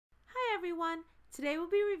Today we'll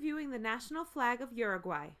be reviewing the National Flag of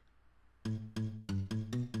Uruguay.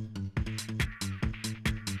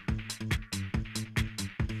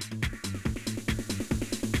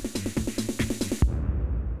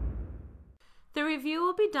 The review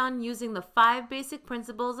will be done using the 5 basic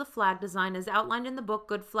principles of flag design as outlined in the book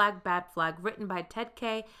Good Flag, Bad Flag, written by Ted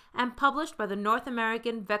Kay and published by the North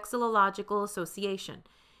American Vexillological Association.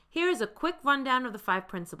 Here is a quick rundown of the 5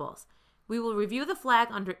 principles. We will review the flag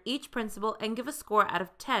under each principle and give a score out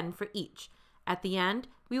of 10 for each. At the end,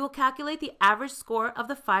 we will calculate the average score of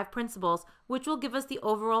the 5 principles, which will give us the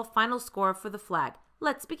overall final score for the flag.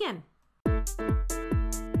 Let's begin.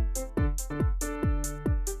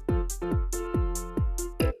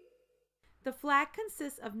 The flag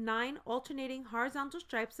consists of 9 alternating horizontal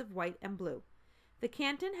stripes of white and blue. The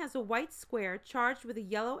canton has a white square charged with a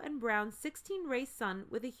yellow and brown 16-ray sun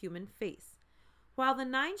with a human face. While the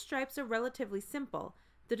 9 stripes are relatively simple,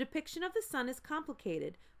 the depiction of the sun is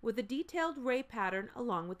complicated with a detailed ray pattern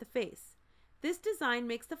along with the face. This design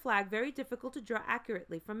makes the flag very difficult to draw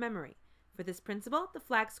accurately from memory. For this principle, the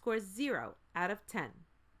flag scores 0 out of 10.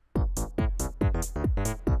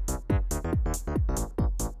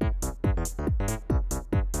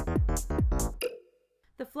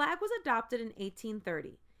 The flag was adopted in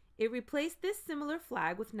 1830. It replaced this similar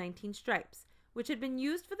flag with 19 stripes, which had been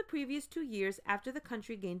used for the previous 2 years after the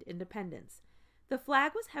country gained independence. The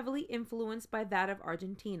flag was heavily influenced by that of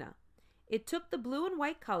Argentina. It took the blue and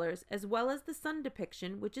white colors as well as the sun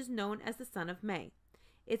depiction, which is known as the Son of May.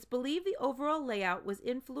 It's believed the overall layout was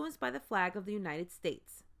influenced by the flag of the United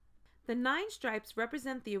States. The 9 stripes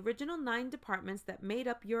represent the original 9 departments that made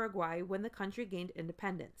up Uruguay when the country gained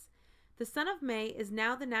independence. The Son of May is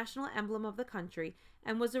now the national emblem of the country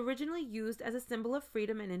and was originally used as a symbol of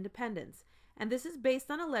freedom and independence, and this is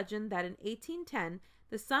based on a legend that in 1810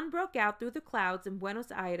 the sun broke out through the clouds in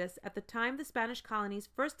Buenos Aires at the time the Spanish colonies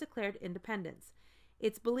first declared independence.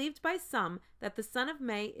 It's believed by some that the Son of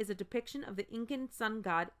May is a depiction of the Incan sun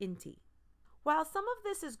god Inti. While some of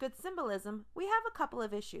this is good symbolism, we have a couple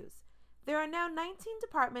of issues. There are now 19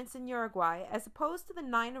 departments in Uruguay as opposed to the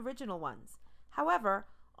 9 original ones. However,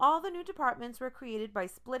 all the new departments were created by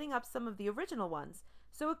splitting up some of the original ones,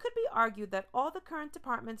 so it could be argued that all the current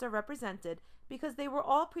departments are represented because they were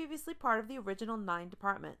all previously part of the original 9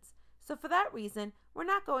 departments. So for that reason, we're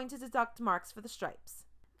not going to deduct marks for the stripes.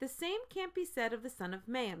 The same can't be said of the Son of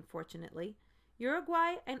May, unfortunately.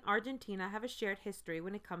 Uruguay and Argentina have a shared history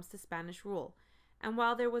when it comes to Spanish rule, and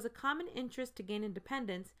while there was a common interest to gain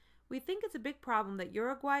independence, we think it's a big problem that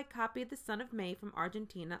Uruguay copied the Son of May from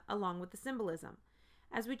Argentina along with the symbolism.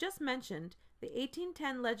 As we just mentioned, the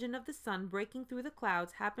 1810 legend of the sun breaking through the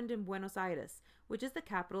clouds happened in Buenos Aires, which is the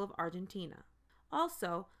capital of Argentina.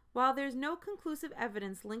 Also, while there is no conclusive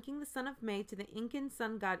evidence linking the Son of May to the Incan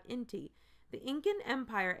sun god Inti, the Incan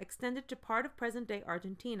Empire extended to part of present-day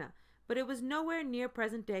Argentina, but it was nowhere near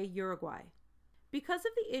present-day Uruguay. Because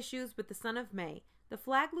of the issues with the Son of May, the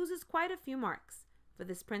flag loses quite a few marks. For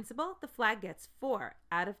this principle, the flag gets 4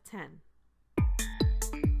 out of 10.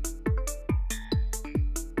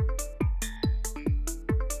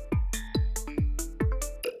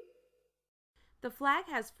 The flag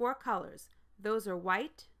has 4 colors. Those are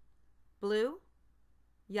white, blue,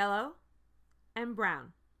 yellow, and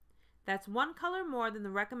brown. That's 1 color more than the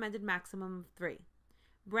recommended maximum of 3.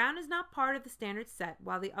 Brown is not part of the standard set,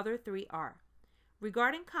 while the other 3 are.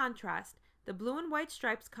 Regarding contrast, the blue and white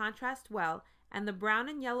stripes contrast well, and the brown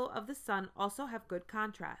and yellow of the sun also have good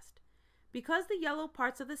contrast. Because the yellow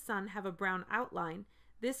parts of the sun have a brown outline,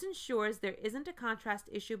 this ensures there isn't a contrast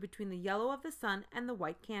issue between the yellow of the sun and the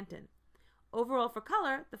white canton. Overall for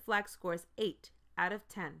color, the flag scores 8 out of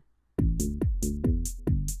 10.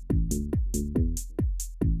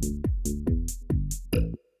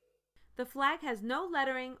 The flag has no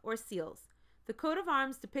lettering or seals. The coat of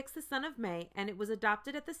arms depicts the Son of May, and it was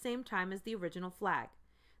adopted at the same time as the original flag.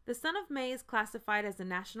 The Son of May is classified as a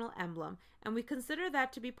national emblem, and we consider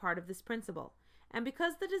that to be part of this principle. And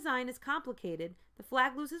because the design is complicated, the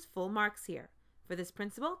flag loses full marks here. For this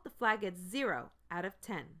principle, the flag gets 0 out of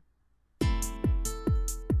 10.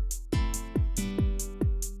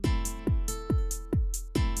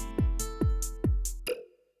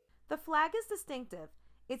 The flag is distinctive.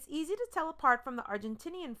 It's easy to tell apart from the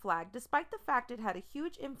Argentinian flag despite the fact it had a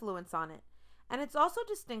huge influence on it. And it's also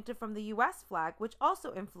distinctive from the US flag, which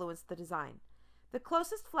also influenced the design. The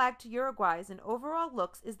closest flag to Uruguay's in overall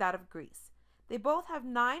looks is that of Greece. They both have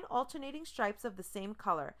 9 alternating stripes of the same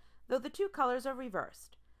color, though the 2 colors are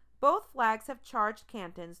reversed. Both flags have charged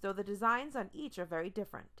cantons, though the designs on each are very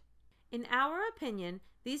different. In our opinion,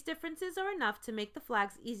 these differences are enough to make the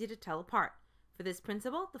flags easy to tell apart. For this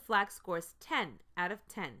principle, the flag scores 10 out of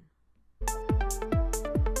 10.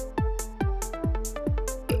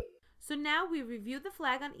 So now we review the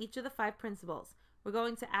flag on each of the 5 principles. We're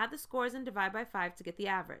going to add the scores and divide by 5 to get the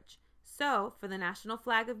average. So for the National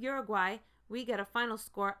Flag of Uruguay, we get a final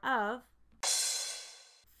score of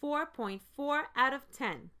 4.4 out of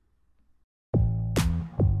 10.